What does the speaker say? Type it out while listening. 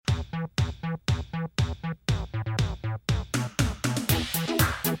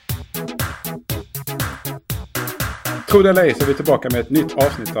Tro det eller ej så är vi tillbaka med ett nytt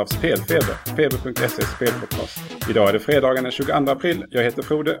avsnitt av Spelfeber, feber.se spelpodcast. Idag är det fredagen den 22 april. Jag heter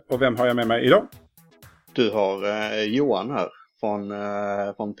Frode och vem har jag med mig idag? Du har Johan här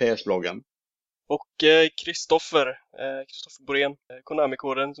från PS-bloggen. Och Kristoffer Borén,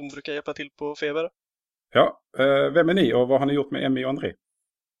 Konami-koden som brukar hjälpa till på Feber. Ja, vem är ni och vad har ni gjort med Emmy och André?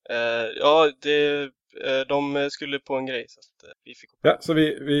 De skulle på en grej så att vi fick... Ja, så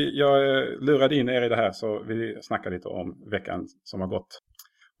jag lurade in er i det här så vi snackar lite om veckan som har gått.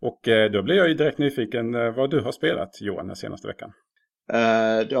 Och då blir jag ju direkt nyfiken vad du har spelat, Johan, den senaste veckan.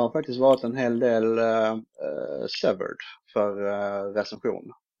 Det har faktiskt varit en hel del Severed för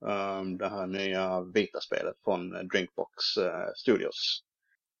recension. Det här nya vita-spelet från Drinkbox Studios.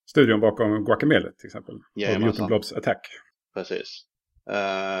 Studion bakom Guacamelee till exempel. Ja, och Mutant Blobs Attack. Precis.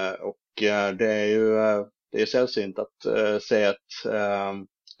 Det är sällsynt att se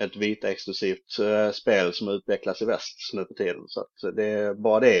ett vita-exklusivt spel som utvecklas i väst nu på tiden. Så att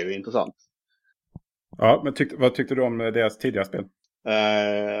det är ju intressant. Ja, men vad tyckte du om deras tidigare spel?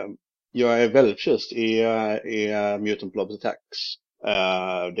 Jag är väldigt förtjust i Mutant Blobs Attacks.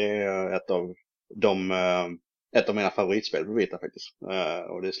 Det är ett av mina favoritspel på vita faktiskt.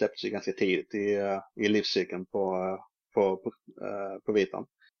 Och det släpptes ju ganska tidigt i livscykeln på vitan.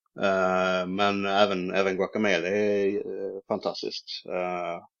 Men även Guacamelee är fantastiskt.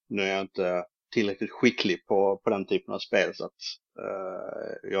 Nu är jag inte tillräckligt skicklig på den typen av spel så att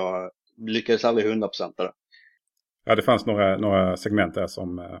jag lyckades aldrig 100% det. Ja, det fanns några segment där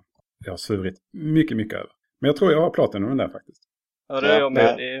som jag har svurit mycket över. Men jag tror jag har pratat om den där faktiskt. Ja, det är jag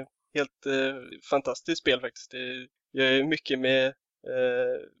med. Det är helt fantastiskt spel faktiskt. Jag är mycket med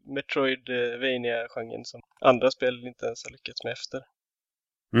Metroidvania-genren som andra spel inte ens har lyckats med efter.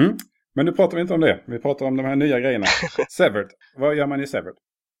 Men nu pratar vi inte om det. Vi pratar om de här nya grejerna. Severed. Vad gör man i Severed?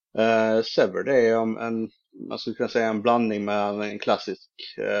 Severed är man skulle kunna säga en blandning med en klassisk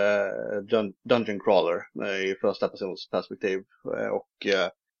dungeon crawler i första persons perspektiv. Och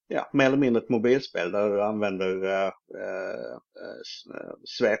mer eller mindre ett mobilspel där du använder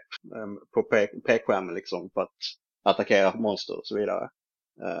svep på pekskärmen liksom för att attackera monster och så vidare.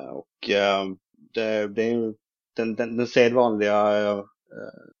 Det är ju den sedvanliga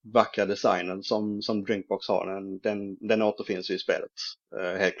vackra designen som Drinkbox har. Den återfinns ju i spelet,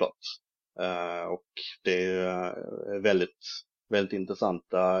 helt klart. Och det är väldigt, väldigt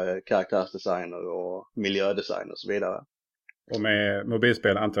intressanta karaktärsdesigner och miljödesign och så vidare. Och med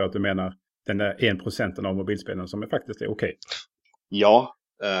mobilspel antar jag att du menar den där 1% av mobilspelen som faktiskt är okej. Ja,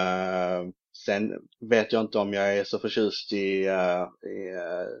 sen vet jag inte om jag är så förtjust i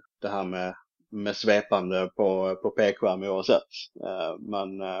det här med svepande på pekskärm oavsett.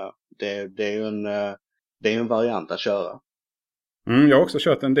 Men det är ju en variant att köra. Jag har också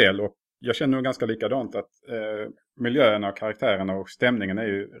kört en del och jag känner nog ganska likadant att miljöerna och karaktärerna och stämningen är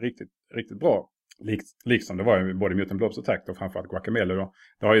ju riktigt, riktigt bra. Liksom det var ju både Mutant Blobs Attack och framförallt Guacamelee då.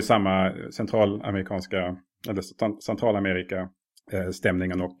 Det har ju samma Centralamerika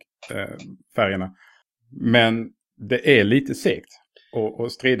stämningen och färgerna. Men det är lite segt.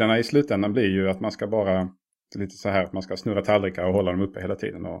 Och striderna i slutändan blir ju att man ska bara lite så här att man ska snurra tallrikar och hålla dem uppe hela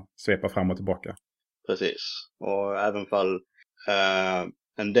tiden och svepa fram och tillbaka. Precis. Och även fall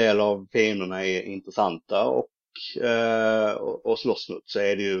en del av fienderna är intressanta och slåss mot så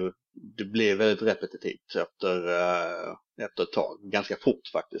är det blir väldigt repetitivt efter ett tag. Ganska fort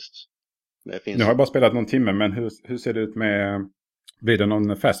faktiskt. Nu har jag bara spelat någon timme, men hur ser det ut med... Blir det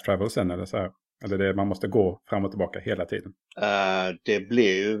någon fast travel sen eller så här? Eller det man måste gå fram och tillbaka hela tiden? Det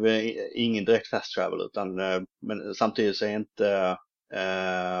blir ju ingen direkt fast travel utan men samtidigt så är inte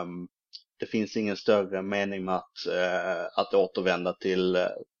det finns ingen större mening med att återvända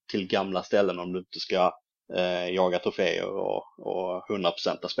till gamla ställen om du inte ska jaga troféer och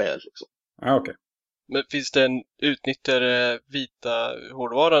 100% av spelet liksom. Okej. Men finns det utnyttjar vita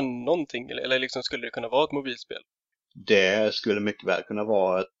hårdvaran någonting eller liksom skulle det kunna vara ett mobilspel? Det skulle mycket väl kunna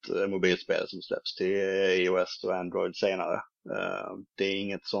vara ett mobilspel som släpps till iOS och Android senare. Det är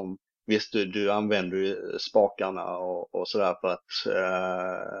inget som... Visst, du använder ju spakarna och sådär för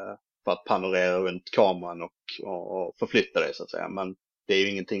att panorera runt kameran och förflytta dig så att säga. Men det är ju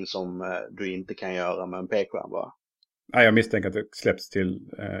ingenting som du inte kan göra med en pekskärm bara. Nej, jag misstänker att det släpps till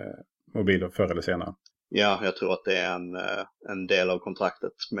mobiler förr eller senare. Ja, jag tror att det är en del av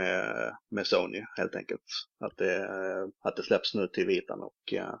kontraktet med Sony helt enkelt. Att det släpps nu till vitan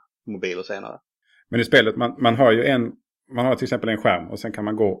och mobiler senare. Men i spelet, man har till exempel en skärm och sen kan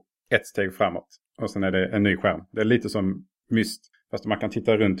man gå ett steg framåt. Och sen är det en ny skärm. Det är lite som Myst, fast man kan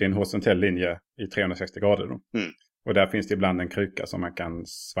titta runt i en horisontell linje i 360 grader då. Och där finns det ibland en kruka som man kan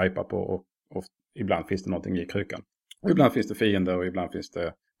swipa på och ibland finns det någonting i krukan. Och ibland finns det fiender och ibland finns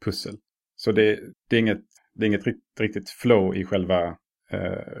det pussel. Så det är inget riktigt flow i själva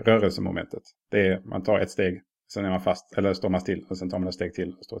rörelsemomentet. Det är, man tar ett steg, sen är man fast, eller står man still och sen tar man ett steg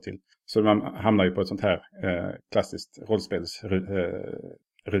till och står till. Så man hamnar ju på ett sånt här klassiskt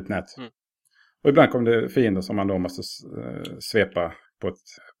rollspelsrutnät. Och ibland kommer det fiender som man då måste svepa på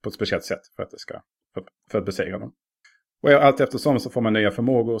ett speciellt sätt för att besegra dem. Och allt eftersom så får man nya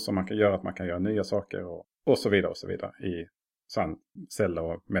förmågor som man kan göra, att man kan göra nya saker och så vidare i sann Zelda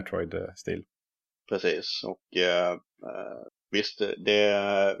och Metroid-stil. Precis, och visst,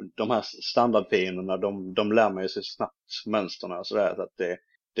 de här standardfienderna, de lär man ju sig snabbt mönsterna och sådär, så att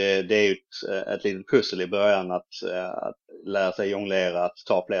det är ju ett litet pussel i början att lära sig jonglera, att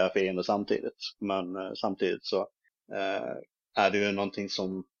ta flera fiender samtidigt. Men samtidigt så är det ju någonting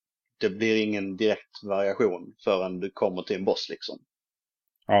som, det blir ingen direkt variation förrän du kommer till en boss liksom.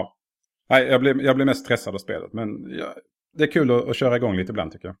 Ja, nej, jag blir mest stressad av spelet, men det är kul att köra igång lite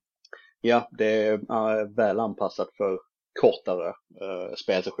ibland tycker jag. Ja, det är väl anpassat för kortare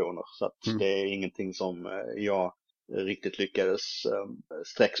spelsessioner, så att det är ingenting som jag riktigt lyckades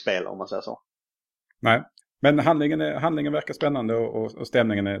sträckspela om man säger så. Nej, men handlingen verkar spännande och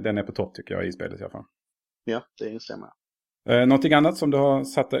stämningen den är på topp tycker jag i spelet i alla fall. Ja, det instämmer jag. Någonting annat som du har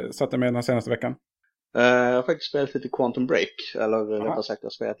satt dig med den senaste veckan? Jag har faktiskt spelat lite Quantum Break, eller rättare sagt jag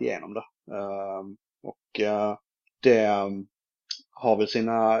har spelat igenom det. Det har väl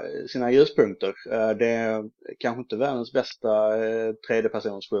sina ljuspunkter. Det är kanske inte världens bästa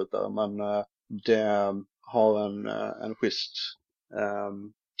 3D-personsskjutare, men det har en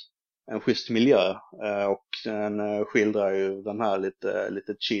schysst miljö och den skildrar ju den här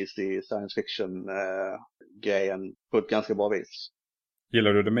lite cheesy science fiction grejen på ett ganska bra vis.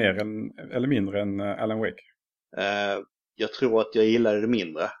 Gillar du det mer eller mindre än Alan Wake? Jag tror att jag gillade det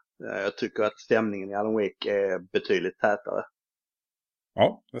mindre. Jag tycker att stämningen i Alan Wake är betydligt tätare.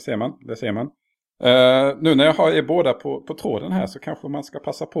 Ja, det ser man. Nu när jag har er båda på tråden här så kanske man ska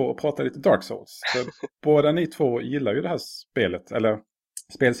passa på att prata lite Dark Souls. För båda ni två gillar ju det här spelet, eller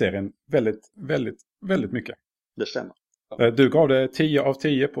spelserien, väldigt, väldigt, väldigt mycket. Det stämmer. Du gav det 10 av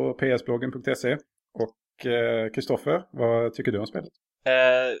 10 på psbloggen.se. Och Kristoffer, vad tycker du om spelet?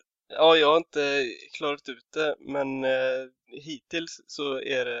 Ja, jag har inte klarat ut det, men hittills så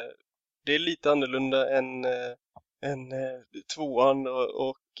är det är lite annorlunda än tvåan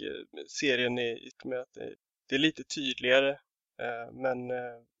och serien i med att det är lite tydligare, men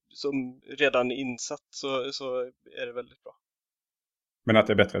som redan insatt så är det väldigt bra. Men att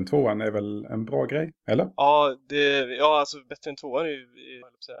det är bättre än tvåan är väl en bra grej, eller? Ja, alltså bättre än tvåan är ju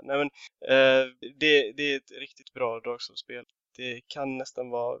nej, men det är ett riktigt bra Dark Souls-spel. Det kan nästan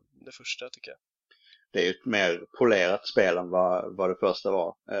vara det första tycker jag. Det är ju ett mer polerat spel än vad det första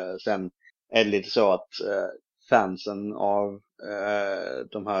var. Sen är det lite så att fansen av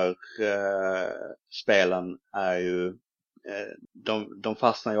de här spelen är ju de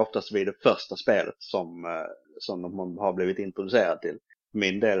fastnar ju oftast vid det första spelet som de har blivit introducerade till.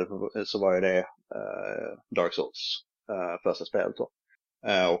 Min del så var ju det Dark Souls första spelet då.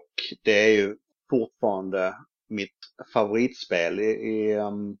 Och det är ju fortfarande mitt favoritspel i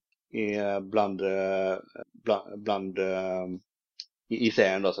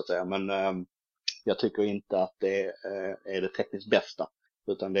serien då så att säga. Men jag tycker inte att det är det tekniskt bästa.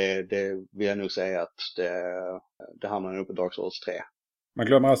 Utan det vill jag nog säga att det hamnar nog på Dark Souls 3. Man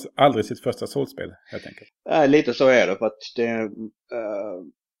glömmer alltså aldrig sitt första Souls-spel helt enkelt. Lite så är det, för att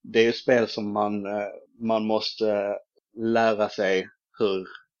det är ju spel som man måste lära sig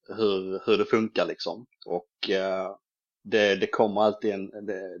hur det funkar liksom. Och det kommer alltid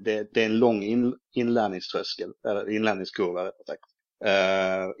det är en lång inlärningströskel, eller inlärningskurva rättare sagt,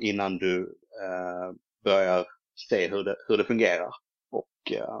 innan du börjar se hur det fungerar. Och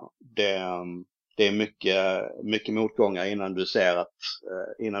det är mycket motgångar innan du ser att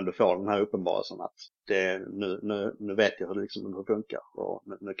innan du får den här uppenbarelsen att nu vet jag hur det funkar, och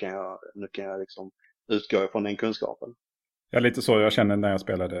nu kan jag liksom utgå ifrån den kunskapen. Ja, lite så jag känner när jag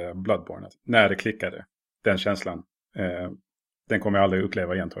spelade Bloodborne. När det klickade, den känslan, den kommer jag aldrig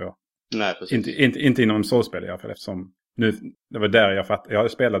uppleva igen tror jag. Nej, precis. Inte inom Souls-spel i alla fall, eftersom nu, det var där jag har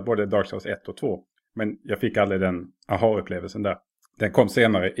spelat både Dark Souls 1 och 2, men jag fick aldrig den aha-upplevelsen där. Den kom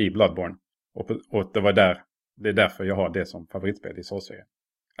senare i Bloodborne. Och det är därför jag har det som favoritspel i Souls-serien.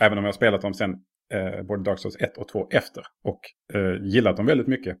 Även om jag har spelat dem sen både Dark Souls 1 och 2 efter och gillat dem väldigt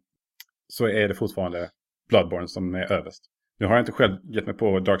mycket, så är det fortfarande Bloodborne som är överst. Nu har jag inte själv gett mig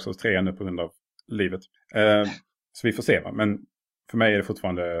på Dark Souls 3 ännu på grund av livet. Så vi får se, va? Men för mig är det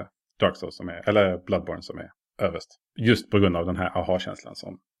fortfarande Dark Souls eller Bloodborne som är överst. Just på grund av den här aha-känslan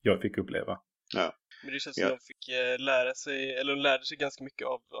som jag fick uppleva. Ja. Men det känns som de fick lära sig, eller de lärde sig ganska mycket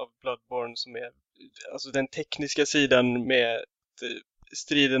av Bloodborne, som är, alltså den tekniska sidan med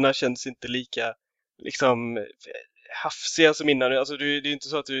striderna känns inte lika liksom hafsiga som innan. Alltså det är inte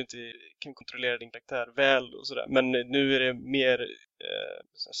så att du inte kan kontrollera din karaktär väl och sådär, men nu är det mer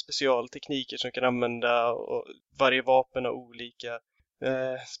specialtekniker som du kan använda, och varje vapen har olika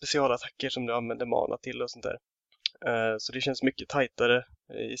specialattacker som du använder mana till och sånt där. Så det känns mycket tajtare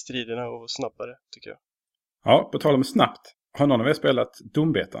i striderna och snabbare, tycker jag. Ja, på tal om snabbt. Har någon av er spelat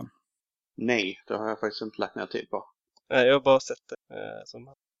Doom-betan? Nej, det har jag faktiskt inte lagt ner tid på. Nej, jag har bara sett det.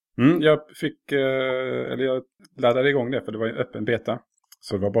 Jag jag laddade igång det, för det var en öppen beta.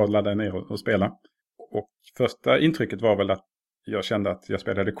 Så det var bara att ladda ner och spela. Och första intrycket var väl att jag kände att jag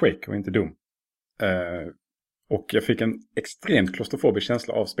spelade Quake och inte Doom. Och jag fick en extremt klaustrofobisk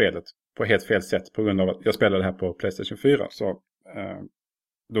känsla av spelet på helt fel sätt, på grund av att jag spelade det här på PlayStation 4. Så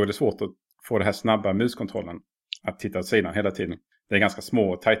då är det svårt att få det här snabba muskontrollen att titta åt sidan hela tiden. Det är ganska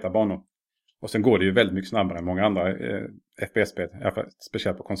små och tajta banor. Och sen går det ju väldigt mycket snabbare än många andra FPS-spel, i alla fall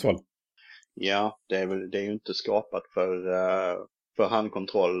speciellt på konsol. Ja, det är ju inte skapat för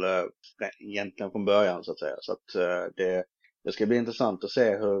handkontroll egentligen från början, så att säga. Så att det ska bli intressant att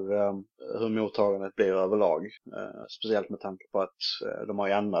se hur mottagandet blir överlag. Speciellt med tanke på att de har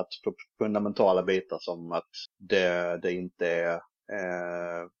ju ändrat på fundamentala bitar, som att det inte är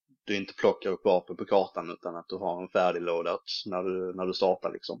du inte plockar upp vapen på kartan, utan att du har en färdig loadout när du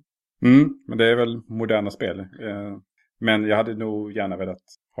startar liksom. Men det är väl moderna spel. Men jag hade nog gärna velat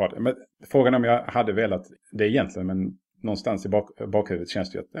ha det. Men frågan om jag hade velat det egentligen, men någonstans i bakhuvudet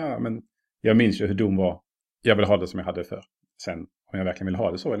känns det ju att men jag minns ju hur Doom var. Jag vill ha det som jag hade för. Sen om jag verkligen vill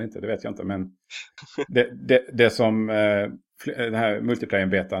ha det så eller inte, det vet jag inte. Men det som den här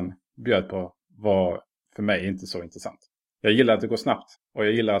multiplayer-betan bjöd på var för mig inte så intressant. Jag gillar att det går snabbt, och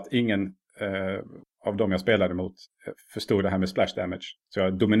jag gillar att ingen av dem jag spelade mot förstod det här med splash damage. Så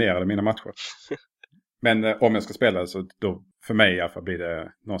jag dominerade mina matcher. Men om jag ska spela så då, för mig i alla fall, blir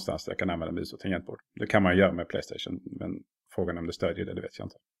det någonstans där jag kan använda mus och tangentbord. Det kan man göra med PlayStation, men frågan om det stödjer det vet jag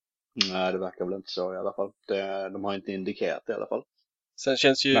inte. Nej, det verkar väl inte så i alla fall. De har inte indikerat det i alla fall. Sen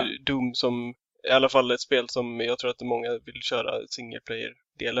känns ju Doom som i alla fall ett spel som jag tror att många vill köra single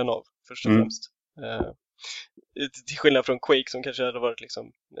player-delen av först och främst. Till skillnad från Quake, som kanske hade varit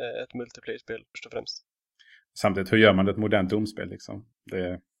liksom ett multiplayer-spel först och främst. Samtidigt, hur gör man det ett modernt Doom-spel liksom?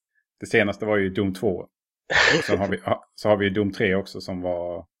 Det senaste var ju Doom 2. Och så har vi Doom 3 också, som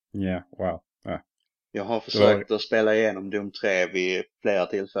var wow. Jag har försökt att spela igenom Doom 3 vid flera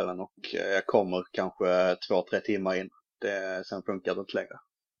tillfällen, och jag kommer kanske 2-3 timmar in. Sen funkar det inte längre.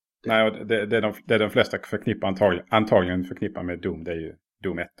 Nej, det de flesta antagligen förknippar med Doom, det är ju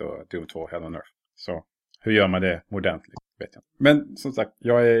Doom 1 och Doom 2 Hell on Earth. Så hur gör man det modernt? Vet jag inte. Men som sagt,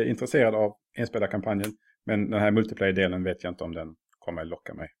 jag är intresserad av enspelarkampanjen. Men den här multiplayer-delen vet jag inte om den kommer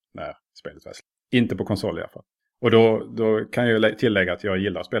locka mig när spelet väl. Inte på konsol i alla fall. Och då kan jag tillägga att jag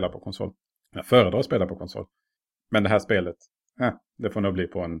gillar att spela på konsol. Jag föredrar att spela på konsol. Men det här spelet, det får nog bli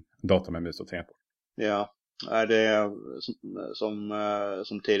på en dator med mus och tangentbord. Ja, det är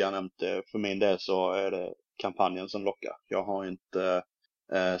som tidigare nämnt, för min del så är det kampanjen som lockar. Jag har inte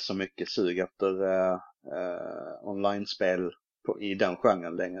så mycket sug efter online-spel i den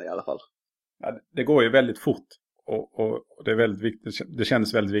genren längre i alla fall. Ja, det går ju väldigt fort, och det är väldigt viktigt. Det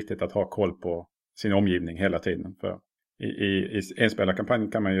känns väldigt viktigt att ha koll på sin omgivning hela tiden. För i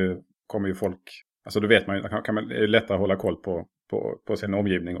enspelarkampanjen kommer ju folk, alltså då vet man ju, det är lättare att hålla koll på sin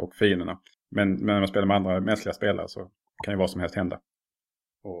omgivning och fienderna. Men när man spelar med andra mänskliga spelare så kan ju vad som helst hända.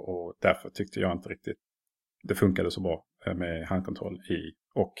 Och därför tyckte jag inte riktigt det funkade så bra med handkontroll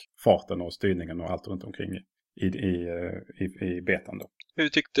och farten och styrningen och allt runt omkring i betan då. Hur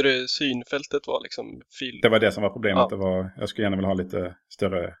tyckte du synfältet var liksom? Det var det som var problemet. Ja. Jag skulle gärna vilja ha lite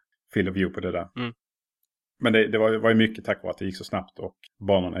större field of view på det där. Men det var ju mycket tack vare att det gick så snabbt, och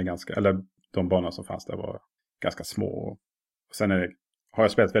banorna de banor som fanns där var ganska små. Och sen har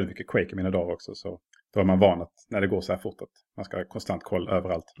jag spelat väldigt mycket Quake i mina dagar också, så då är man van att när det går så här fort att man ska ha konstant koll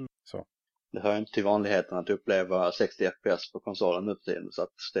överallt. Så. Det hör inte till vanligheten att uppleva 60 FPS på konsolen nu för tiden, så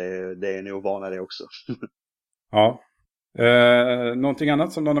att det är nog vana det också. Ja. Någonting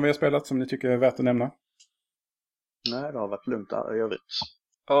annat som någon av er spelat som ni tycker är värt att nämna? Nej, det har varit lugnt i övrigt.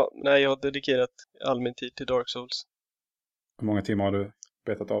 Ja, nej, jag har dedikerat all min tid till Dark Souls. Hur många timmar har du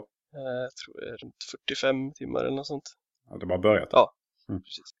betat av? Jag tror det är runt 45 timmar eller något sånt. Ja, det har bara börjat. Ja,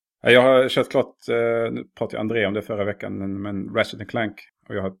 precis. Jag har kört klart, nu pratade André om det förra veckan, men Ratchet & Clank.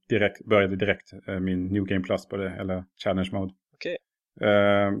 Och jag har började direkt min New Game Plus på det, eller Challenge Mode. Okej.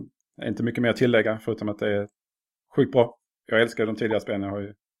 Inte mycket mer att tillägga, förutom att det är sjukt bra. Jag älskar de tidigare spelen. Jag har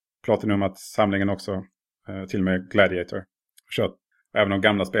ju Platinum samlingen också. Till och med Gladiator. Kört. Även de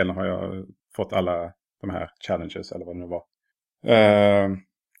gamla spelen har jag fått alla de här challenges eller vad det nu var.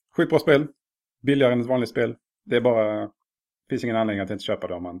 Sjukt bra spel. Billigare än ett vanligt spel. Det är bara... finns ingen anledning att inte köpa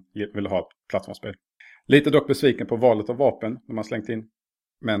det om man vill ha ett plattformsspel. Lite dock besviken på valet av vapen de har slängt in.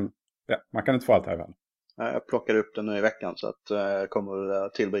 Men ja, man kan inte få allt här i världen. Jag plockade upp den nu i veckan så att jag kommer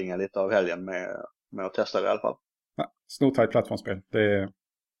tillbringa lite av helgen med att testa det i alla fall. Ja, snortajt plattformsspel. Det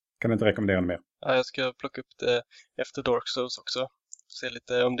kan inte rekommendera mer. Ja, jag ska plocka upp det efter Dark Souls också. Se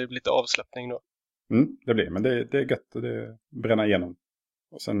lite om det blir lite avslappning då. Det blir, men det är gött att det bränna igenom.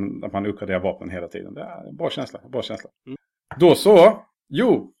 Och sen att man uppgraderar vapen hela tiden. Det är en bra känsla. Då så.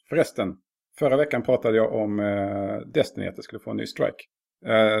 Jo, förresten. Förra veckan pratade jag om Destiny, att det skulle få en ny strike.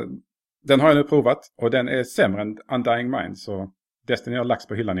 Den har jag nu provat och den är sämre än Undying Mind. Så Destiny har lagts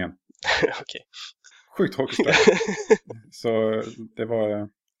på hyllan igen. Okej. Sjukt tråkig strike. Så det var...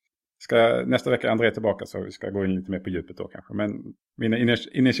 nästa vecka är André tillbaka så vi ska gå in lite mer på djupet då kanske. Men mina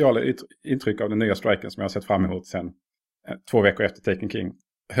initiala intryck av den nya striken som jag har sett fram emot sen 2 veckor efter Taken King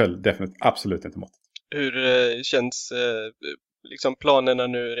höll definitivt absolut inte måttet. Hur känns liksom planerna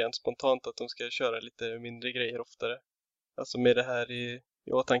nu rent spontant att de ska köra lite mindre grejer oftare? Alltså med det här i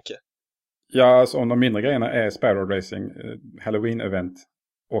åtanke. Ja, alltså om de mindre grejerna är Sparrow Racing, Halloween-event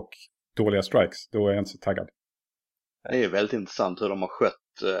och dåliga strikes, då är jag inte så taggad. Det är väldigt intressant hur de har skött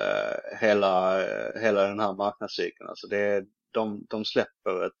hela den här marknadscykeln. Alltså de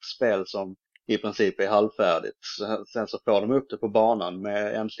släpper ett spel som i princip är halvfärdigt. Sen så får de upp det på banan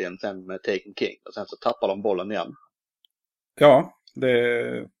äntligen sen med Taken King. Och sen så tappar de bollen igen. Ja,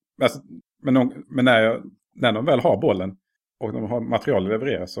 alltså, men när de väl har bollen och de har material att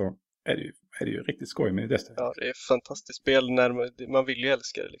leverera så är det ju riktigt skoj med Destiny. Ja, det är ett fantastiskt spel när man vill ju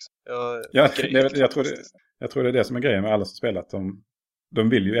älska det liksom. Jag tror det är det som är grejen med alla som spelat. De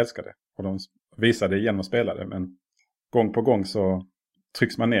vill ju älska det och de visar det genom att spela det. Men gång på gång så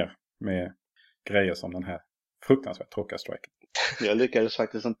trycks man ner med grejer som den här fruktansvärt tråkiga striken. Jag lyckades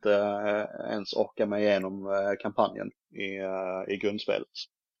faktiskt inte ens orka mig igenom kampanjen i grundspelet.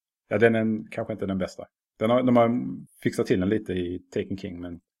 Ja, den är kanske inte den bästa. De har fixat till den lite i Taken King,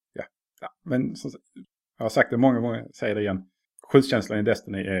 men ja. Men som jag har sagt det många gånger, säger det igen. Skyddskänslan i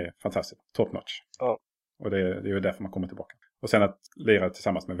Destiny är fantastisk, top notch. Ja. Och det är ju därför man kommer tillbaka. Och sen att lira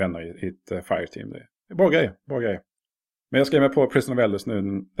tillsammans med vänner i ett fireteam, det är bra grejer. Men jag skriver på Prison of Elders nu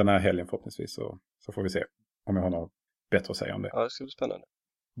den här helgen förhoppningsvis, så får vi se om jag har något bättre att säga om det. Ja, det ska bli spännande.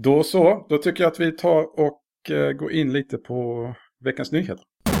 Då tycker jag att vi tar och går in lite på veckans nyheter.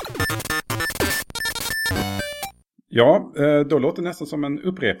 Ja, då låter det nästan som en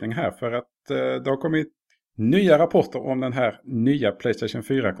upprepning här för att det har kommit nya rapporter om den här nya PlayStation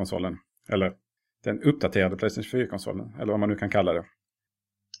 4-konsolen. Eller den uppdaterade PlayStation 4-konsolen, eller vad man nu kan kalla det.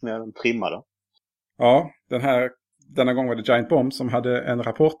 Ja, den trimmade. Ja, denna gång var det Giant Bomb som hade en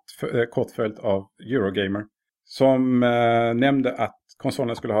rapport kort följt av Eurogamer. Som nämnde att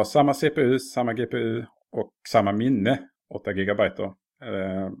konsolen skulle ha samma CPU, samma GPU och samma minne, 8 GB då.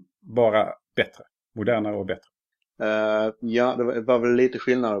 Bara bättre, modernare och bättre. Ja, det var väl lite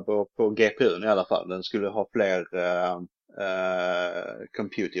skillnad på GPUn i alla fall. Den skulle ha fler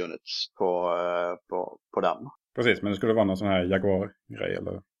compute units på den. Precis, men det skulle vara någon sån här Jaguar-grej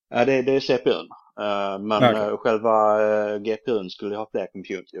eller? Ja, det är CPUn. Men själva GPUn skulle ha fler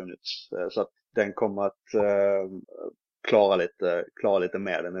compute units. Så att den kommer att klara lite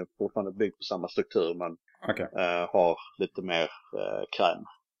mer. Den är fortfarande byggd på samma struktur men har lite mer kräm.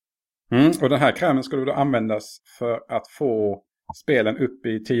 Och den här krämen skulle då användas för att få spelen upp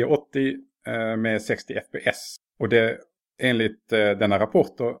i 1080 med 60 fps. Och det, enligt denna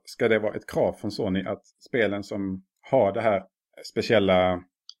rapport då, ska det vara ett krav från Sony att spelen som har det här speciella,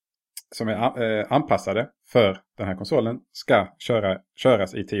 som är anpassade för den här konsolen, ska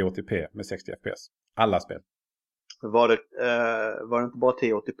köras i 1080p med 60 fps. Alla spel. Var det inte bara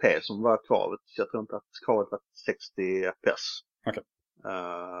 1080p som var kravet? Jag tror inte att kravet var 60 fps. Okej.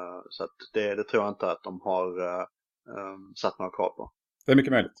 Så att det tror jag inte att de har satt några krav på. Det är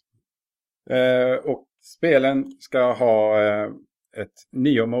mycket möjligt. Och spelen ska ha ett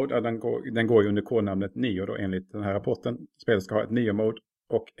Neo-mode. Den går ju under kodnamnet Neo då, enligt den här rapporten. Spelet ska ha ett Neo-mode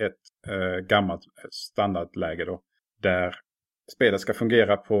och ett gammalt standardläge då. Där spelet ska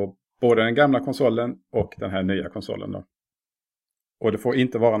fungera på både den gamla konsolen och den här nya konsolen då. Och det får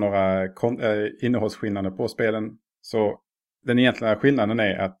inte vara några innehållsskillnader på spelen. Så den egentliga skillnaden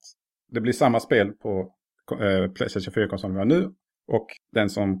är att det blir samma spel på PlayStation 4-konsolen vi har nu. Och den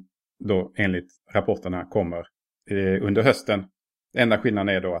som då enligt rapporterna kommer under hösten. Enda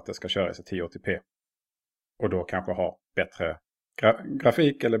skillnaden är då att det ska köras i 1080p. Och då kanske ha bättre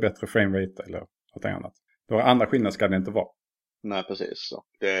grafik eller bättre framerate eller något annat. Några andra skillnader ska det inte vara. Nej, precis. Så.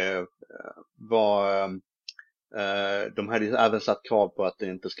 Det var... de hade ju även satt krav på att det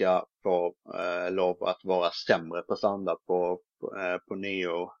inte ska få lov att vara sämre prestanda på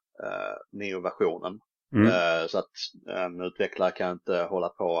Neo-versionen. Så att utvecklare kan inte hålla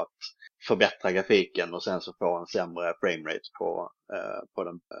på att förbättra grafiken och sen så få en sämre framerate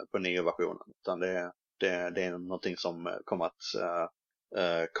på Neo-versionen. Utan det är någonting som kommer att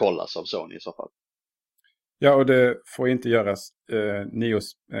kollas av Sony i så fall. Ja, och det får inte göras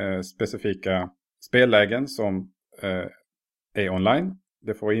Neo-specifika spellägen som är online.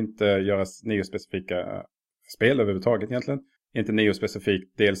 Det får inte göras Neo-specifika spel överhuvudtaget egentligen. Inte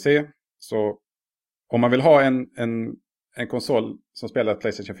Neo-specifik DLC. Så om man vill ha en konsol som spelar ett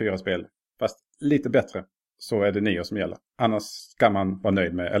PlayStation 4-spel fast lite bättre, så är det Neo som gäller. Annars ska man vara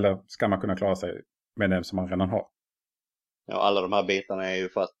nöjd med, eller ska man kunna klara sig med det som man redan har. Ja, alla de här bitarna är ju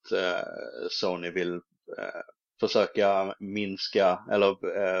för att Sony vill försöka minska eller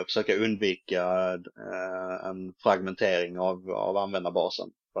försöka undvika en fragmentering av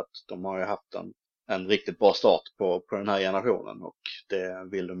användarbasen. För att de har ju haft en riktigt bra start på den här generationen och det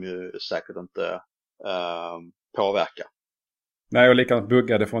vill de ju säkert inte påverka. Nej, och likadant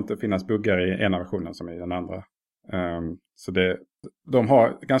buggar. Det får inte finnas buggar i ena versionen som i den andra. Så de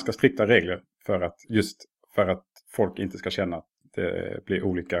har ganska strikta regler för att folk inte ska känna att det blir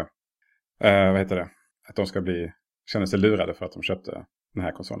olika, att de ska känna sig lurade för att de köpte den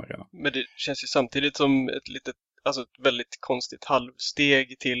här konsolen redan. Men det känns ju samtidigt som ett väldigt konstigt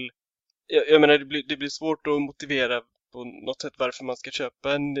halvsteg till, jag menar det blir svårt att motivera på något sätt varför man ska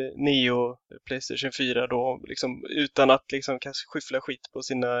köpa en Neo PlayStation 4 då, liksom, utan att liksom kanske skyffla skit på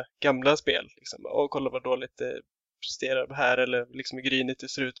sina gamla spel. Liksom. Kolla vad dåligt det presterar här, eller liksom hur grynigt det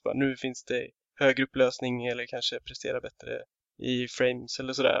ser ut. Bara, nu finns det högre upplösning eller kanske presterar bättre i frames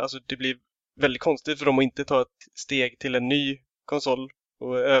eller sådär. Alltså det blir väldigt konstigt för dem att inte ta ett steg till en ny konsol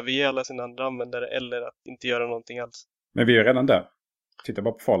och överge alla sina andra användare eller att inte göra någonting alls. Men vi är redan där. Titta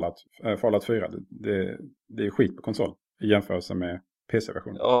bara på Fallout 4. Det är skit på konsol i jämförelse med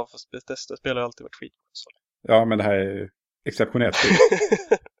PC-versionen. Ja, fast Bethesda spelar alltid varit skit på konsol. Ja, men det här är exceptionellt skit.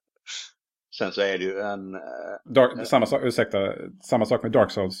 Sen så är det ju samma sak med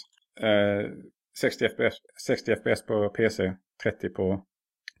Dark Souls. 60 FPS på PC, 30 på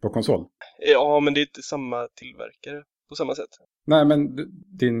konsol. Ja, men det är inte samma tillverkare på samma sätt. Nej, men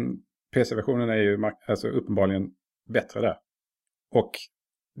din PC-versionen är ju alltså uppenbarligen bättre där. Och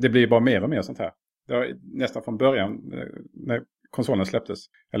det blir bara mer och mer sånt här. Det var nästan från början när konsolen släpptes,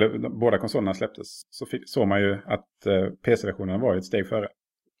 eller båda konsolerna släpptes, så såg man ju att PC-versionen var ett steg före.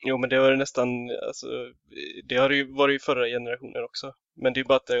 Jo, men det var det nästan, alltså, det har ju varit i förra generationen också. Men det är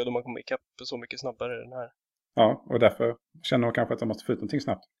bara att de har kommit ikapp så mycket snabbare den här. Ja, och därför känner man kanske att de måste få ut någonting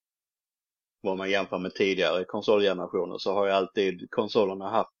snabbt. Vad man jämför med tidigare konsolgenerationer så har ju alltid konsolerna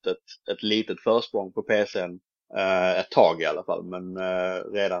haft ett litet försprång på PC:n ett tag i alla fall. Men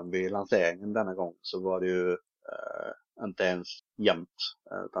redan vid lanseringen denna gång så var det ju inte ens jämnt.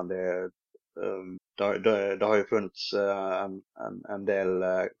 Utan det har ju funnits en del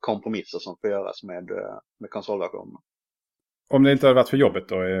kompromisser som får göras med konsolversionerna. Om det inte hade varit för jobbet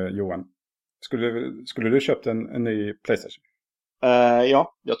då, Johan, skulle du köpt en ny PlayStation?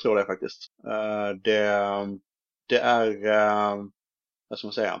 Ja, jag tror det faktiskt. Det är, vad ska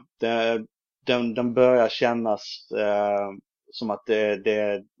man säga, den börjar kännas som att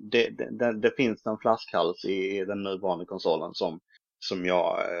det finns en flaskhals i den nuvarande konsolen som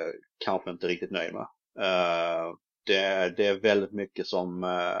jag kanske inte är riktigt nöjd med. Det är väldigt mycket som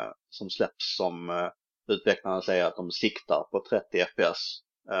släpps som utvecklarna säger att de siktar på 30 FPS.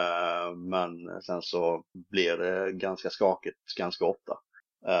 Men sen så blir det ganska skakigt ganska ofta.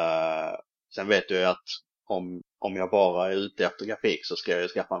 Sen vet jag ju att om jag bara är ute efter grafik så ska jag ju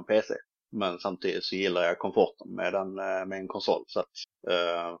skaffa en PC. Men samtidigt så gillar jag komforten med en konsol. Så att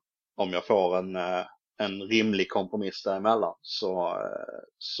om jag får en rimlig kompromiss däremellan så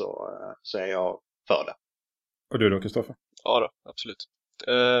är jag för det. Och du då, Kristoffer? Ja då, absolut.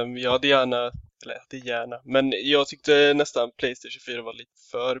 Jag hade gärna, men jag tyckte nästan PlayStation 4 var lite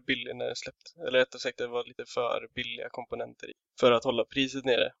för billig när det släppte. Eller rättare sagt, det var lite för billiga komponenter i för att hålla priset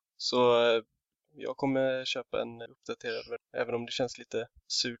nere. Så jag kommer köpa en uppdaterad version, även om det känns lite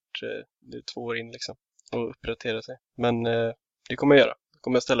surt nu 2 år in liksom, och uppdatera sig. Men det kommer jag göra. Jag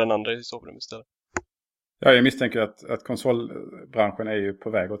kommer ställa en andra i sovrummet istället. Ja, jag misstänker att konsolbranschen är ju på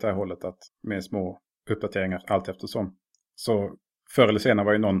väg åt det här hållet, att med små uppdateringar allt eftersom. Så förr eller senare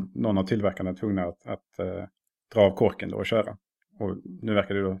var ju någon av tillverkarna tvungna att dra av korken då och köra. Och nu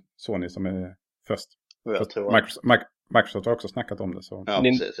verkar det då Sony som är först. Microsoft har också snackat om det. Så. Ja,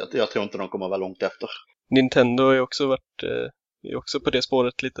 precis. Jag tror inte de kommer vara långt efter. Nintendo har ju också varit är också på det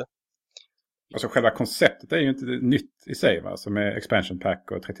spåret lite. Alltså själva konceptet är ju inte nytt i sig, va? Alltså med expansion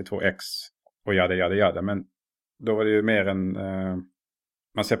pack och 32X och jada. Men då var det ju mer en...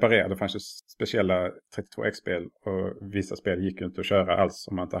 man separerade, det fanns ju speciella 32X-spel och vissa spel gick ju inte att köra alls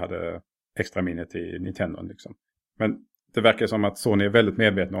om man inte hade extra minnet i Nintendo liksom. Men det verkar som att Sony är väldigt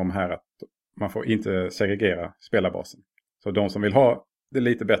medvetna om här att man får inte segregera spelarbasen. Så de som vill ha det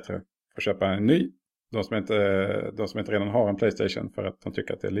lite bättre får köpa en ny. De som inte redan har en PlayStation för att de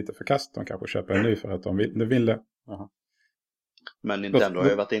tycker att det är lite för kast, de kanske köper en ny för att de vill det. Aha. Men Nintendo har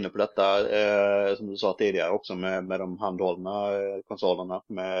ju varit inne på detta, som du sa tidigare, också med de handhållna konsolerna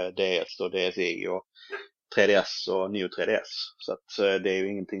med DS och DSi och 3DS och New 3DS. Så att det är ju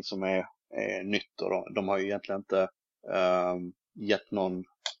ingenting som är nytt, och de har ju egentligen inte gett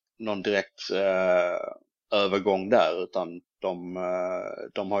någon direkt övergång där, utan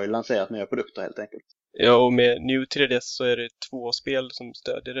de har ju lanserat nya produkter helt enkelt. Ja, och med New 3DS så är det 2 spel som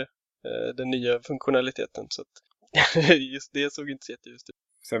stödjer det, den nya funktionaliteten, så att just det såg inte så jätteljust ut.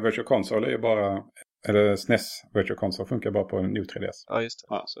 Sen Virtual Console är ju bara, eller SNES Virtual Console funkar bara på en New 3DS. Ja, just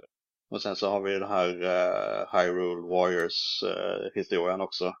det. Ja. Så. Och sen så har vi den här Hyrule Warriors historien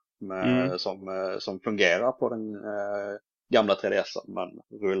också, som fungerar på den gamla 3DSen,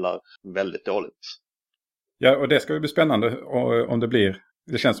 men rullar väldigt dåligt. Ja, och det ska ju bli spännande om det blir.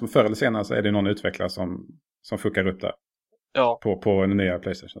 Det känns som förr eller senare så är det någon utvecklare som fuckar upp där. Ja. På den nya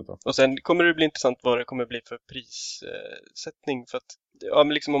PlayStation då. Och sen kommer det bli intressant vad det kommer bli för prissättning, för att ja,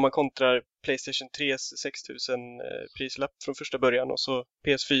 men liksom om man kontrar PlayStation 3s 6000 prislapp från första början och så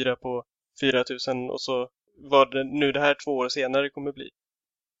PS4 på 4000 och så vad det nu det här 2 år senare kommer bli.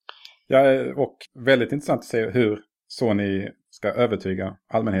 Ja, och väldigt intressant att se hur Sony ska övertyga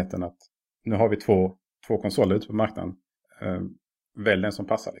allmänheten att nu har vi två konsoler ute på marknaden. Välj den som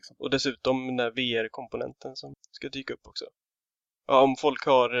passar liksom. Och dessutom den där VR-komponenten som ska dyka upp också. Ja, om folk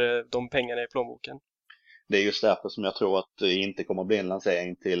har de pengarna i plånboken. Det är just därför som jag tror att det inte kommer att bli en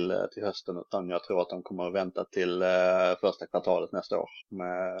lansering till hösten, utan jag tror att de kommer att vänta till första kvartalet nästa år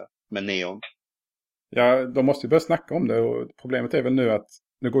med Neon. Ja, de måste ju börja snacka om det, och problemet är väl nu att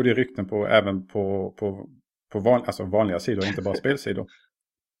nu går det rykten på även på vanliga sidor, inte bara spelsidor.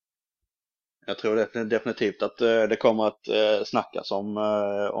 Jag tror definitivt att det kommer att snackas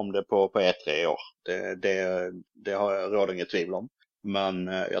om det på E3 i år. Det har jag råd inget tvivel om. Men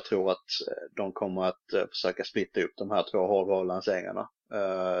jag tror att de kommer att försöka splitta upp de här 2 hårdvarulanseringarna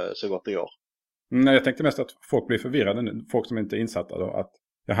så gott det går. Nej, jag tänkte mest att folk blir förvirrade nu. Folk som inte är insatta då. Att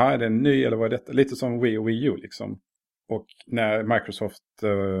jaha, är det en ny eller vad är detta? Lite som Wii och Wii U liksom. Och när Microsoft,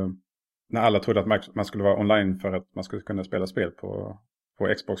 när alla trodde att man skulle vara online för att man skulle kunna spela spel på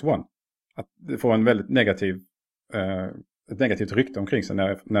Xbox One. Att det får en väldigt ett negativt rykte omkring sig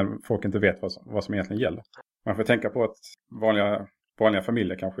när folk inte vet vad som egentligen gäller. Man får tänka på att vanliga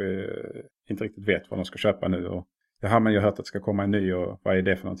familjer kanske inte riktigt vet vad de ska köpa nu. Och jaha, men jag har hört att det ska komma en ny, och vad är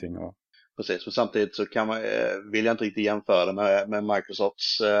det för någonting? Och... Precis, och samtidigt så vill jag inte riktigt jämföra det med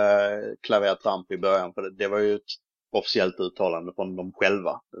Microsofts klavertramp i början. För det var ju ett officiellt uttalande från dem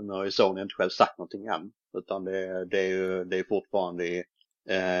själva. Nu har ju Sony inte själv sagt någonting än. Utan det är fortfarande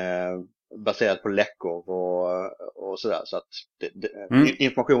baserat på läckor och sådär. Så att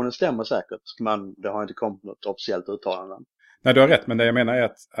informationen stämmer säkert, men det har inte kommit något officiellt uttalande än. Nej, du har rätt, men det jag menar är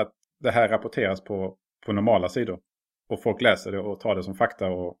att det här rapporteras på normala sidor. Och folk läser det och tar det som fakta,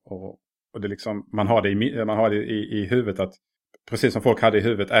 och det liksom, man har det i huvudet, att precis som folk hade i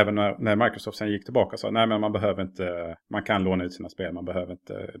huvudet även när Microsoft sen gick tillbaka och sa nej, men man kan låna ut sina spel, man behöver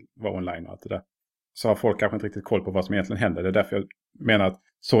inte vara online och allt det där. Så har folk kanske inte riktigt koll på vad som egentligen händer. Det är därför jag menar att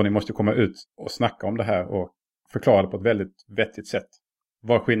Sony måste komma ut och snacka om det här och förklara det på ett väldigt vettigt sätt.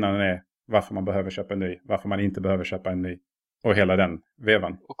 Vad skillnaden är, varför man behöver köpa en ny, varför man inte behöver köpa en ny, och hela den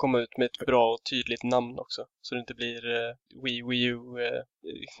vevan. Och komma ut med ett bra och tydligt namn också, så det inte blir Wii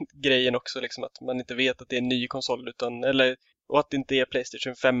U-grejen också, liksom att man inte vet att det är en ny konsol, och att det inte är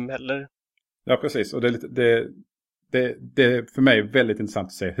PlayStation 5 heller. Ja, precis. Och det är för mig väldigt intressant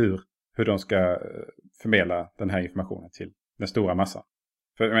att se hur de ska förmedla den här informationen till den stora massan.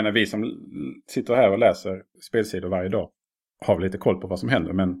 För jag menar, vi som sitter här och läser spelsidor varje dag har lite koll på vad som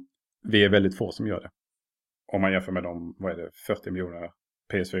händer, men vi är väldigt få som gör det. Om man jämför med de, 40 miljoner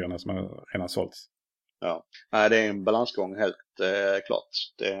PS4 som har redan sålts. Ja, nej, det är en balansgång helt klart.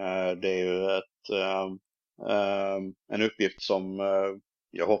 Det är ju en uppgift som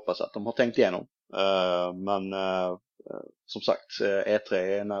jag hoppas att de har tänkt igenom. Men som sagt, E3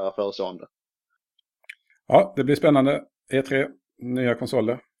 är nära förestående. Ja, det blir spännande. E3, nya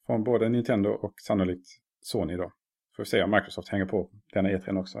konsoler från både Nintendo och sannolikt Sony då. Får vi se om Microsoft hänger på denna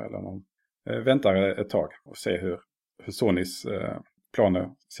E3 också. Eller om de väntar ett tag och ser hur Sonys planer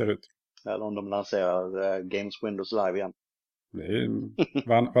ser ut. Eller om de lanserar Games Windows Live igen. Det är ju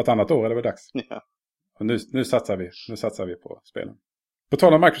vartannat år är det väl dags. Ja. Och nu satsar vi på spelen. På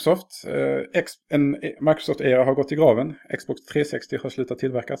tal om Microsoft. En Microsoft-era har gått i graven. Xbox 360 har slutat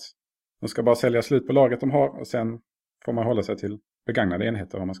tillverkas. De ska bara sälja slut på lagret de har. Och sen får man hålla sig till begagnade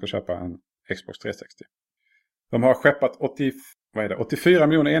enheter om man ska köpa en Xbox 360. De har skeppat 84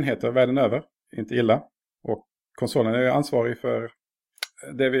 miljoner enheter världen över. Inte illa. Och konsolen är ansvarig för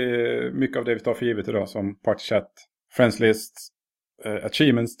mycket av det vi tar för givet idag. Som Party Chat, Friends List,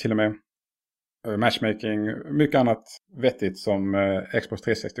 Achievements till och med. Matchmaking, mycket annat vettigt som Xbox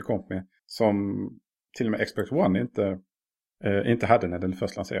 360 kom med. Som till och med Xbox One inte hade när den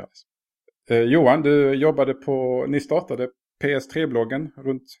först lanserades. Johan, ni startade PS3-bloggen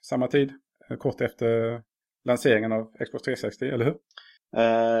runt samma tid. Kort efter lanseringen av Xbox 360, eller hur?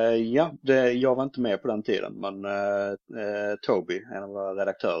 Jag var inte med på den tiden. Men Toby, en av våra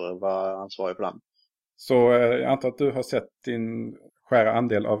redaktörer, var ansvarig för den. Så jag antar att du har sett din skära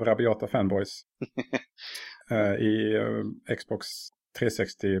andel av rabiata fanboys i Xbox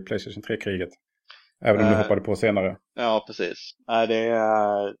 360 PlayStation 3-kriget. Även om du hoppade på senare. Ja, precis.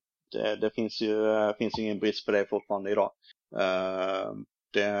 Det finns ju ingen brist på det fortfarande idag.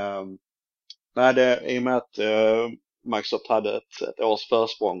 I och med att Microsoft hade ett års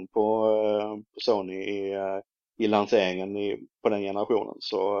försprång på Sony i lanseringen på den generationen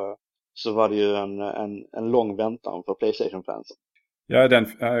så var det ju en lång väntan för PlayStation-fansen. Ja,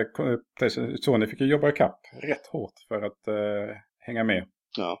 Sony fick ju jobba i kapp rätt hårt för att hänga med.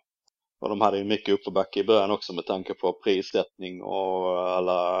 Ja, och de hade ju mycket uppförbacke i början också med tanke på prissättning och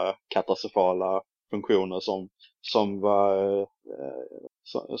alla katastrofala funktioner som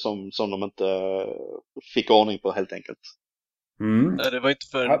de inte fick ordning på helt enkelt. Mm. Det var inte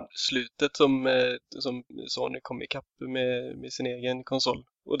för slutet som Sony kom ikapp med sin egen konsol.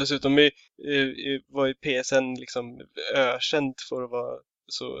 Och dessutom var ju PSN liksom ökänd för att vara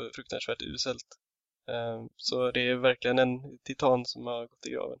så fruktansvärt uselt. Så det är verkligen en titan som har gått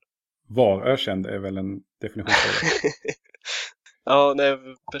i graven. Var ökänd är väl en definitionsfråga. Ja, nej,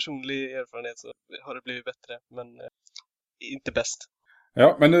 personlig erfarenhet så har det blivit bättre, men inte bäst.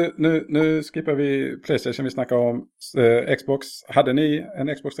 Ja, men nu skippar vi PlayStation. Vi snackar om Xbox. Hade ni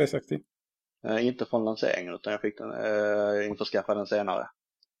en Xbox 360? Inte från lanseringen, utan jag fick införskaffa den senare.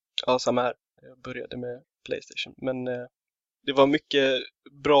 Ja, samma här. Jag började med PlayStation. Men det var mycket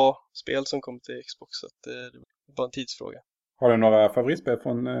bra spel som kom till Xbox, så att det var en tidsfråga. Har du några favoritspel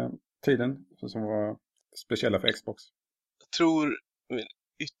från tiden som var speciella för Xbox? Jag tror min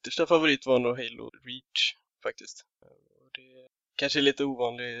yttersta favorit var nog Halo Reach faktiskt. Det kanske är lite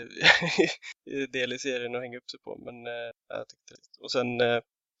ovanlig del i serien att hänga upp sig på, men jag tyckte det. Och sen...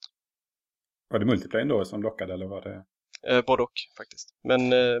 var det multiplayer då som lockade, eller var det? Både och faktiskt. Men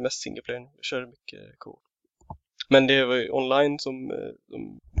mest singleplayer. Jag körde mycket cool. Men det var ju online som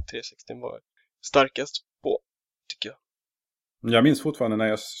de 360 var starkast på, tycker jag. Jag minns fortfarande när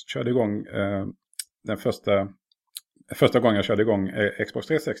jag körde igång den första gången jag körde igång Xbox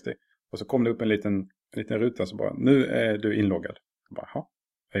 360. Och så kom det upp en liten ruta så bara, nu är du inloggad. Jag bara,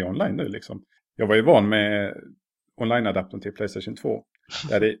 är jag online nu liksom? Jag var ju van med online-adaptern till PlayStation 2.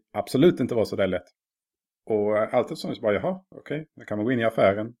 Där det absolut inte var så där lätt. Och allt så bara, okej. Då kan man gå in i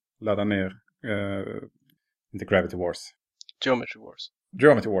affären, ladda ner, inte Gravity Wars.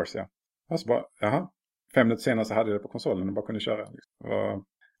 Geometry Wars, ja. Och så bara, 5 minuter senare så hade jag det på konsolen och bara kunde köra. Det var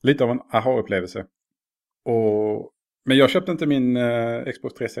lite av en aha-upplevelse. Men jag köpte inte min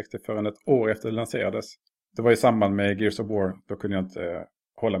Xbox 360 förrän ett år efter det lanserades. Det var i samband med Gears of War. Då kunde jag inte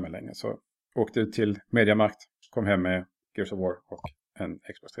hålla mig längre. Så åkte ut till Mediamarkt. Kom hem med Gears of War och en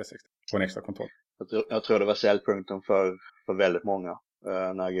Xbox 360. Och en extra kontroll. Jag tror det var säljpunkten för väldigt många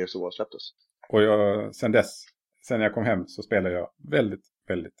när Gears of War släpptes. Och sen jag kom hem så spelade jag väldigt,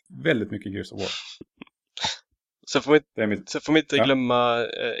 väldigt, väldigt mycket Gears of War. Sen får man inte glömma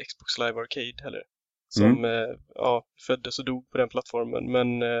Xbox Live Arcade heller. Som föddes och dog på den plattformen.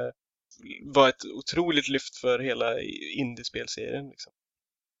 Men var ett otroligt lyft för hela indiespelserien. Liksom.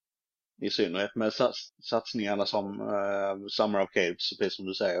 I synnerhet med satsningarna som Summer of Caves, precis som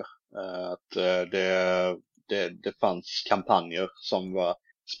du säger. Att det fanns kampanjer som var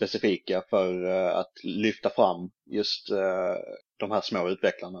specifika för att lyfta fram just de här små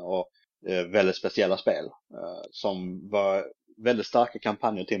utvecklarna och väldigt speciella spel. Som var väldigt starka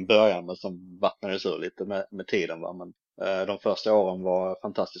kampanjer till en början, men som vattnades ur lite med tiden. Va? Men de första åren var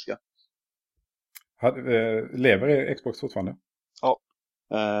fantastiska. Lever Xbox fortfarande? Ja.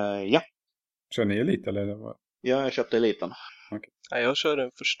 Ja. Kör ni Elite eller? Ja, jag köpte Eliten. Ja, jag kör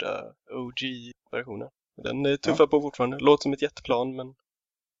den första OG-versionen. Den tuffar på fortfarande. Låter som ett jätteplan, men...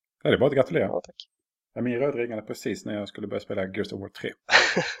 Ja, det är bara att gratulera. Ja, tack. Ja, min röd ringade precis när jag skulle börja spela Gears of War 3.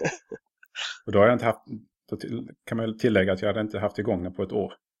 Och då har jag inte haft... Då kan man tillägga att jag hade inte haft igång den på ett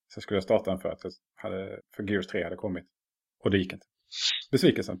år. Så jag skulle starta den för att för Gears 3 hade kommit. Och det gick inte.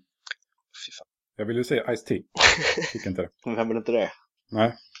 Besvikelsen. Fy fan. Jag ville ju se Ice-T. Fick inte det. Vem vill inte det?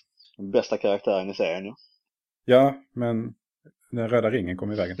 Nej. Den bästa karaktären i serien, ja. Ja, men den röda ringen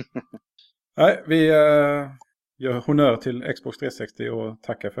kom i vägen. Nej, vi gör honör till Xbox 360 och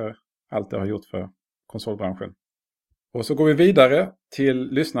tackar för allt det har gjort för konsolbranschen. Och så går vi vidare till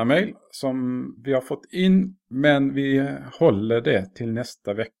lyssnarmail som vi har fått in, men vi håller det till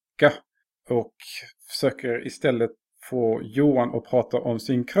nästa vecka. Och försöker istället få Johan att prata om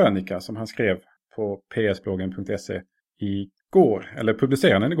sin krönika som han skrev på psbloggen.se igår. Eller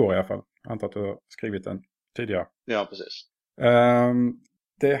publicerade den igår i alla fall. Jag antar att du har skrivit den tidigare. Ja, precis.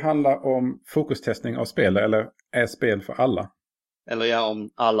 Det handlar om fokustestning av spel, eller är spel för alla? Eller ja,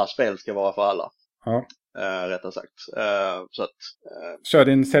 om alla spel ska vara för alla. Ja. Rättare sagt. Så att, kör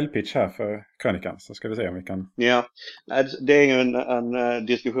din säljpitch här för krönikan så ska vi se om vi kan... Ja, det är ju en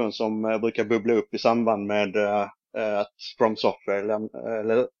diskussion som brukar bubbla upp i samband med att From Software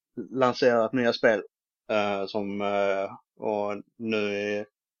lanserar ett nya spel. Och nu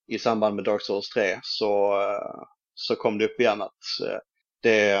i samband med Dark Souls 3 så kom det upp igen att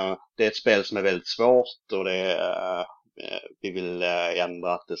det är ett spel som är väldigt svårt och vi vill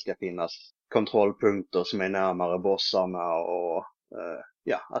ändra att det ska finnas kontrollpunkter som är närmare bossarna och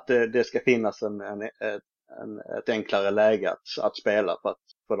att det ska finnas ett enklare läge att spela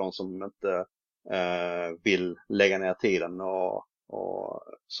för de som inte vill lägga ner tiden och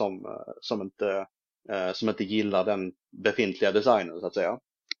som inte gillar den befintliga designen så att säga.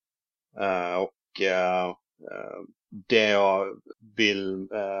 Det jag vill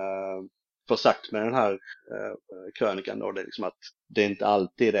få sagt med den här krönikan då, det är liksom att det inte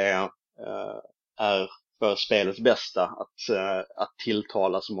alltid är för spelets bästa att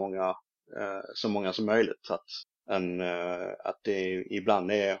tilltala så många som möjligt. Att det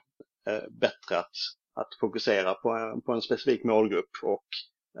ibland är bättre att fokusera på en specifik målgrupp och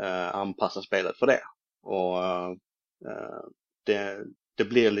anpassa spelet för det. Och det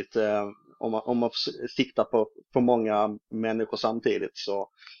blir lite, om man siktar på för många människor samtidigt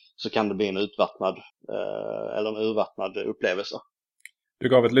så kan det bli en urvattnad upplevelse. Du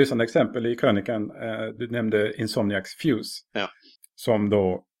gav ett lysande exempel i krönikan. Du nämnde Insomniacs Fuse. Ja. Som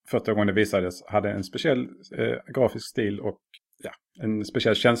då första gången det visades hade en speciell grafisk stil och en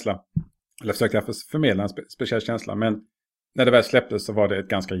speciell känsla. Eller försökte jag förmedla en speciell känsla. Men när det väl släpptes så var det ett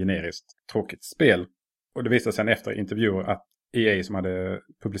ganska generiskt tråkigt spel. Och det visade sig efter intervjuer att EA som hade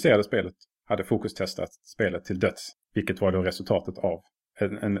publicerat spelet hade fokustestat spelet till döds. Vilket var då resultatet av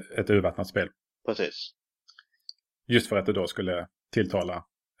ett urvattnat spel. Precis. Just för att det då skulle tilltala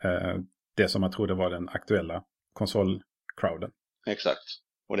det som man trodde var den aktuella konsolcrowden. Exakt.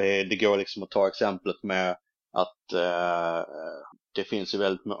 Och det går liksom att ta exemplet med att det finns ju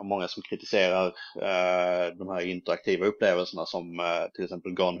väldigt många som kritiserar de här interaktiva upplevelserna som till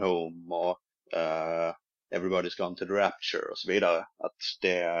exempel Gone Home och Everybody's Gone to the Rapture och så vidare. Att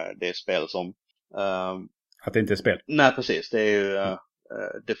det är spel som... att det inte är spel? Nej, precis. Det är ju...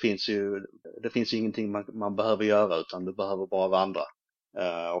 Det finns ju ingenting man behöver göra utan du behöver bara vandra.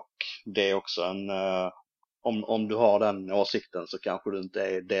 Och det är också om du har den åsikten så kanske du inte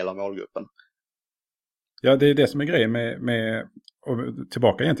är del av målgruppen. Ja, det är det som är grejen med och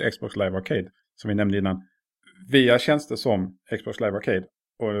tillbaka igen till Xbox Live Arcade som vi nämnde innan. Via tjänster som Xbox Live Arcade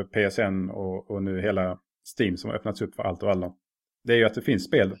och PSN och nu hela Steam som har öppnats upp för allt och alla. Det är ju att det finns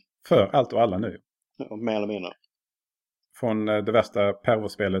spel för allt och alla nu. Ja, mer eller mindre. Från det värsta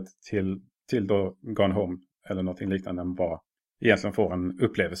pervospelet till då Gone Home eller någonting liknande man bara egentligen får en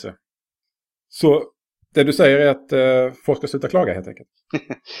upplevelse. Så det du säger är att folk ska sluta klaga helt enkelt.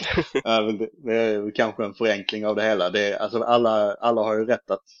 Det är kanske en förenkling av det hela. Alltså alla har ju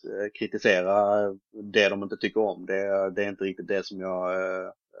rätt att kritisera det de inte tycker om. Det är inte riktigt det som jag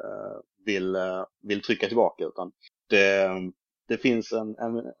vill trycka tillbaka utan det finns en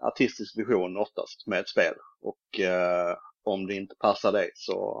artistisk vision oftast med ett spel och om det inte passar dig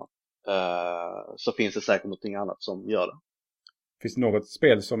så finns det säkert något annat som gör det. Finns det något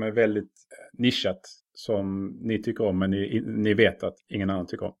spel som är väldigt nischat som ni tycker om men ni vet att ingen annan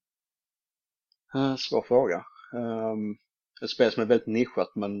tycker om? Svår fråga. Ett spel som är väldigt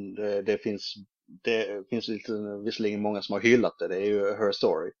nischat men det finns visserligen många som har hyllat det. Det är ju Her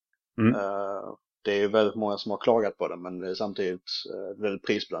Story. Mm. Det är ju väldigt många som har klagat på det men det är samtidigt ett väldigt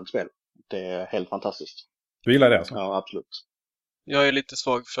prisbelönt spel. Det är helt fantastiskt. Du gillar det alltså? Ja, absolut. Jag är lite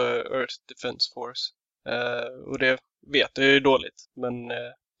svag för Earth Defense Force. Och det vet jag är dåligt. Men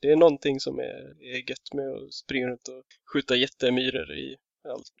det är någonting som är gött med att springa runt och skjuta jättemyror i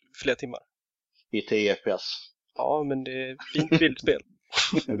flera timmar. I 10 FPS. Ja, men det är fint bildspel.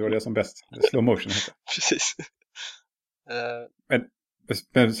 Det var det som bäst. Slow motion heter. Precis.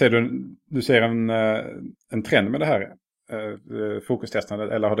 Men ser du ser en trend med det här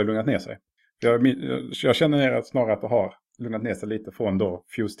fokustestandet, eller har det lugnat ner sig? Jag känner snarare att det har lugnat ner sig lite från då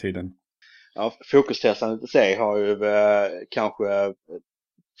Fuse-tiden. Ja, fokustestandet i sig har ju kanske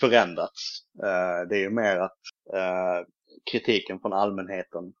förändrats. Det är ju mer att kritiken från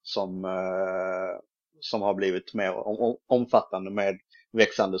allmänheten som har blivit mer omfattande med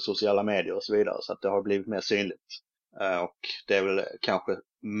växande sociala medier och så vidare, så att det har blivit mer synligt. Och det är väl kanske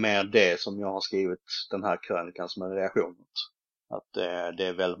mer det som jag har skrivit den här krönikan som en reaktion mot. Att det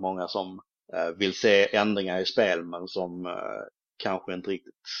är väldigt många som vill se ändringar i spel, men som kanske inte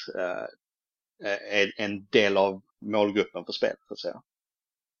riktigt är en del av målgruppen för spel, så att säga.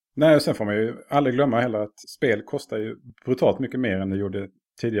 Nej, och sen får man ju aldrig glömma heller att spel kostar ju brutalt mycket mer än det gjorde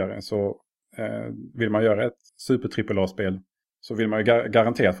tidigare. Så vill man göra ett super AAA-spel så vill man ju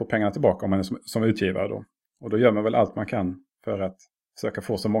garanterat få pengarna tillbaka om man är som utgivare då. Och då gör man väl allt man kan för att försöka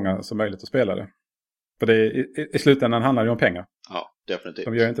få så många som möjligt att spela det. För det i slutändan handlar det om pengar. Ja, definitivt.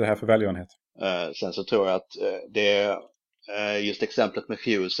 De gör inte det här för välgörenhet. Sen så tror jag att det just exemplet med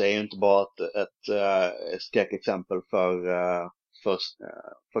Fuse är ju inte bara ett skräckexempel för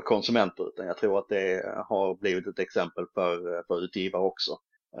konsumenter, utan jag tror att det har blivit ett exempel för utgivare också.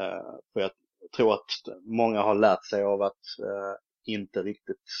 För jag tror att många har lärt sig av att inte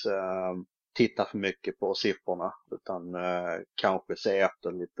riktigt titta för mycket på siffrorna, utan kanske se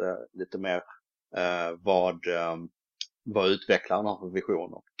efter lite mer vad utvecklaren har för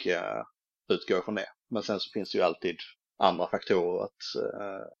vision och utgå från det. Men sen så finns det ju alltid andra faktorer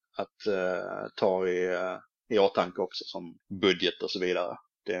att ta i åtanke också, som budget och så vidare.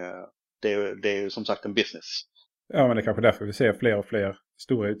 Det är ju som sagt en business. Ja, men det är kanske därför vi ser fler och fler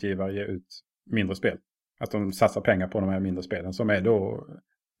stora utgivare ge ut mindre spel. Att de satsar pengar på de här mindre spelen som är då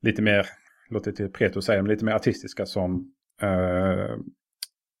lite mer, låter till Preto säga, men lite mer artistiska, som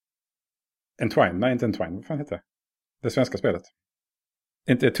Entwine. Nej, inte Entwine. Vad fan heter det? Det svenska spelet.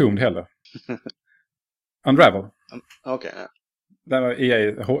 Inte Entombed heller. Unravel. Okej. Där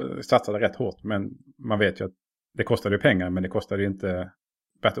EA satsade rätt hårt, men man vet ju att det kostade ju pengar, men det kostade ju inte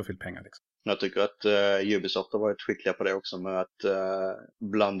Battlefield-pengar liksom. Jag tycker att Ubisoft har varit skickliga på det också, med att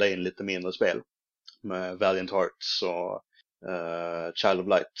blanda in lite mindre spel. Med Valiant Hearts och Child of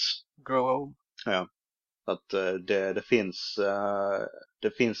Light. Grow Home. Ja. Att det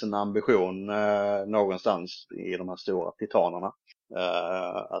finns en ambition någonstans i de här stora titanerna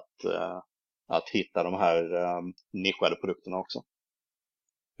att hitta de här nischade produkterna också.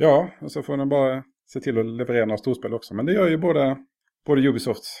 Ja, och så får de bara se till att leverera några storspel också. Men det gör ju både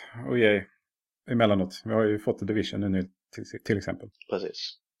Ubisoft och EA emellanåt. Vi har ju fått The Division nu till exempel.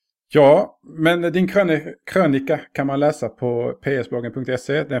 Precis. Ja, men din krönika kan man läsa på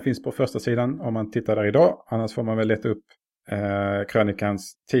psbloggen.se. Den finns på första sidan om man tittar där idag. Annars får man väl leta upp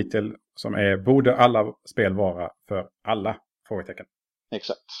krönikans titel som är "Borde alla spel vara för alla?" Frågetecken.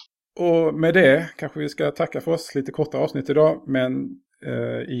 Exakt. Och med det kanske vi ska tacka för oss. Lite korta avsnitt idag, men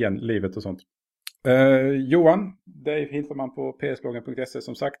igen, livet och sånt. Johan, dig hittar man på psbloggen.se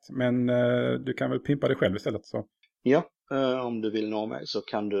som sagt. Men du kan väl pimpa dig själv istället. Så. Ja, om du vill nå mig så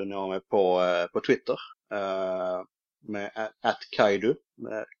kan du nå mig på Twitter med @kaidu,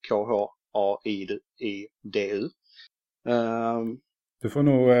 med KHAIDU. Du får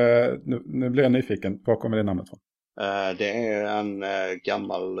nog, nu blir jag nyfiken. Var kommer det namnet från? Det är en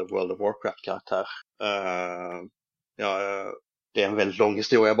gammal World of Warcraft-karaktär. Det är en väldigt lång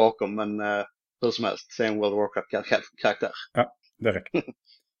historia bakom, men hur som helst, det är en World of Warcraft-karaktär. Ja, det räcker.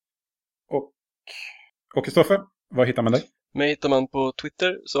 Och Kristoffer, var hittar man dig? Mig hittar man på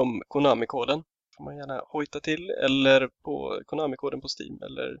Twitter som Konami-koden. Får man gärna hojta till, eller på Konami-koden på Steam,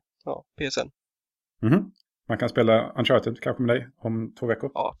 eller PSN. Man kan spela Uncharted kanske med dig om 2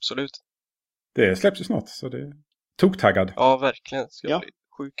 veckor. Ja, absolut. Det släpps ju snart, så det är toktaggad. Ja, verkligen. Det ska bli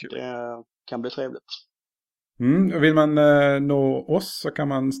sjukt kul. Det kan bli trevligt. Och vill man nå oss så kan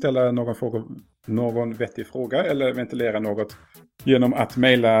man ställa någon vettig fråga eller ventilera något genom att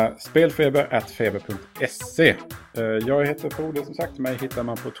mejla spelfeber@feber.se. Jag heter Frode som sagt. Mig hittar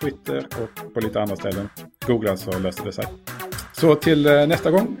man på Twitter och på lite andra ställen. Googla så löser det sig. Så till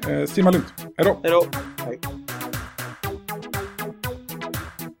nästa gång. Simma lugnt. Hej då! Hej då!